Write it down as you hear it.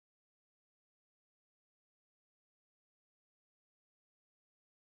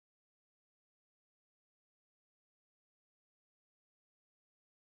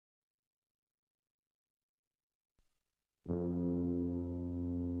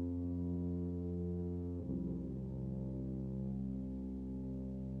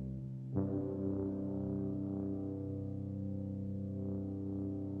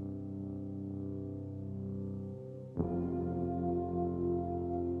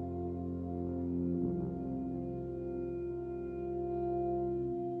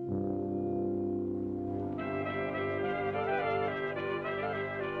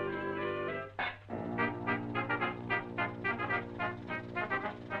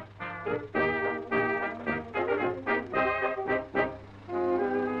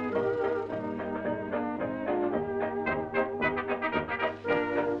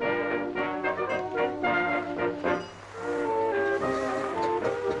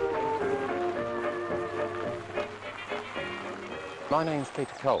My name's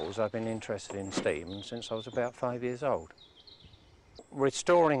Peter Coles. I've been interested in steam since I was about 5 years old.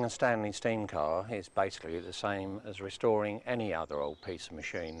 Restoring a Stanley steam car is basically the same as restoring any other old piece of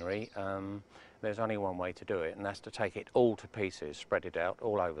machinery. There's only one way to do it, and that's to take it all to pieces, spread it out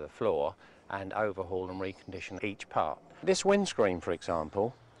all over the floor, and overhaul and recondition each part. This windscreen, for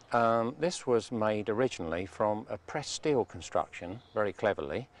example, this was made originally from a pressed steel construction, very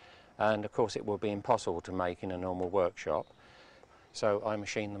cleverly, and of course it would be impossible to make in a normal workshop. So I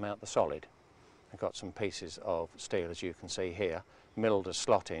machined them out the solid. I've got some pieces of steel, as you can see here, milled a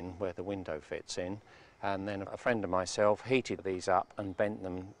slot in where the window fits in, and then a friend of myself heated these up and bent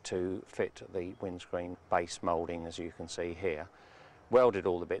them to fit the windscreen base moulding, as you can see here. Welded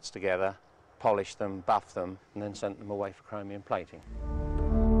all the bits together, polished them, buffed them, and then sent them away for chromium plating.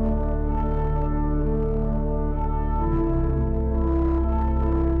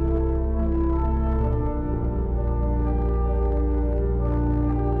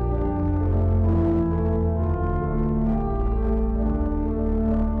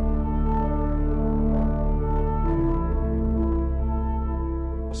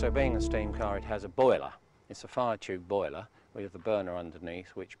 So being a steam car, it has a boiler. It's a fire tube boiler with a burner underneath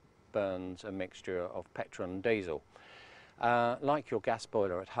which burns a mixture of petrol and diesel. Like your gas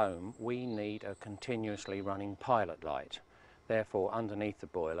boiler at home, we need a continuously running pilot light. Therefore, underneath the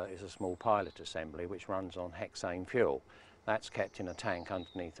boiler is a small pilot assembly which runs on hexane fuel. That's kept in a tank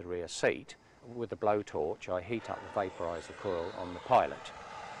underneath the rear seat. With a blowtorch, I heat up the vaporizer coil on the pilot.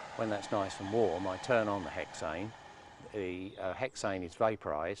 When that's nice and warm, I turn on the hexane. The hexane is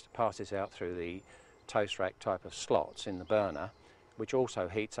vaporised, passes out through the toast rack type of slots in the burner, which also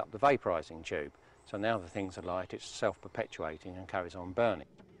heats up the vaporising tube. So now the things are light, it's self-perpetuating and carries on burning.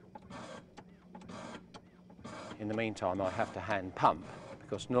 In the meantime, I have to hand pump,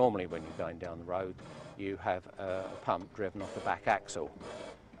 because normally when you're going down the road, you have a pump driven off the back axle.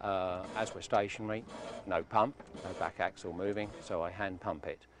 As we're stationary, no pump, no back axle moving, so I hand pump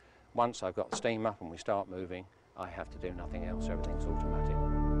it. Once I've got the steam up and we start moving, I have to do nothing else, everything's automatic.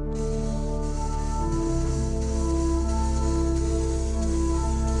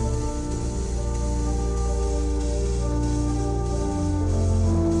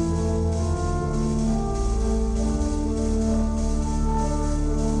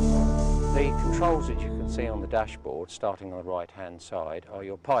 The controls that you can see on the dashboard, starting on the right-hand side, are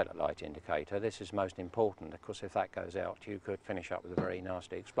your pilot light indicator. This is most important, because if that goes out, you could finish up with a very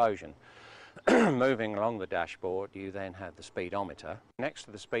nasty explosion. Moving along the dashboard, you then have the speedometer. Next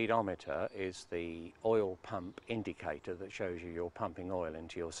to the speedometer is the oil pump indicator that shows you you're pumping oil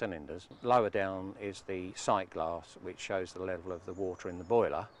into your cylinders. Lower down is the sight glass, which shows the level of the water in the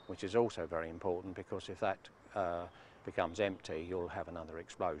boiler, which is also very important, because if that becomes empty, you'll have another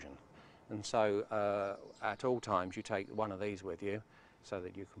explosion. And so at all times you take one of these with you so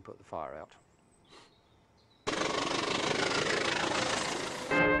that you can put the fire out.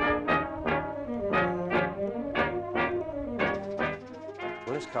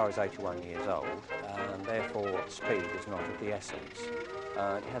 Well, this car is 81 years old, and therefore speed is not of the essence.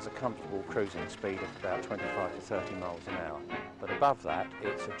 It has a comfortable cruising speed of about 25 to 30 miles an hour, but above that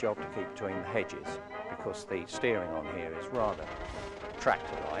it's a job to keep between the hedges, because the steering on here is rather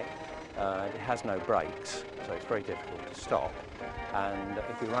tractor-like. It has no brakes, so it's very difficult to stop, and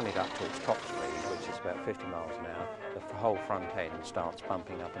if you run it up to its top speed, which is about 50 miles an hour, the whole front end starts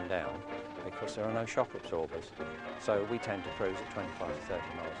bumping up and down because there are no shock absorbers. So we tend to cruise at 25 to 30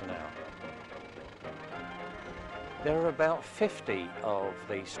 miles an hour. There are about 50 of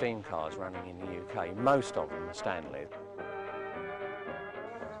these steam cars running in the UK, most of them are Stanley.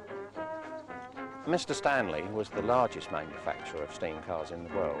 Mr. Stanley was the largest manufacturer of steam cars in the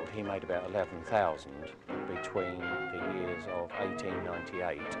world. He made about 11,000 between the years of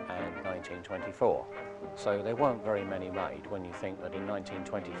 1898 and 1924. So there weren't very many made when you think that in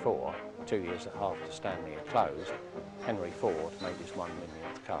 1924, 2 years after Stanley had closed, Henry Ford made his 1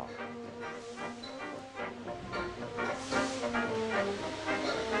 millionth car.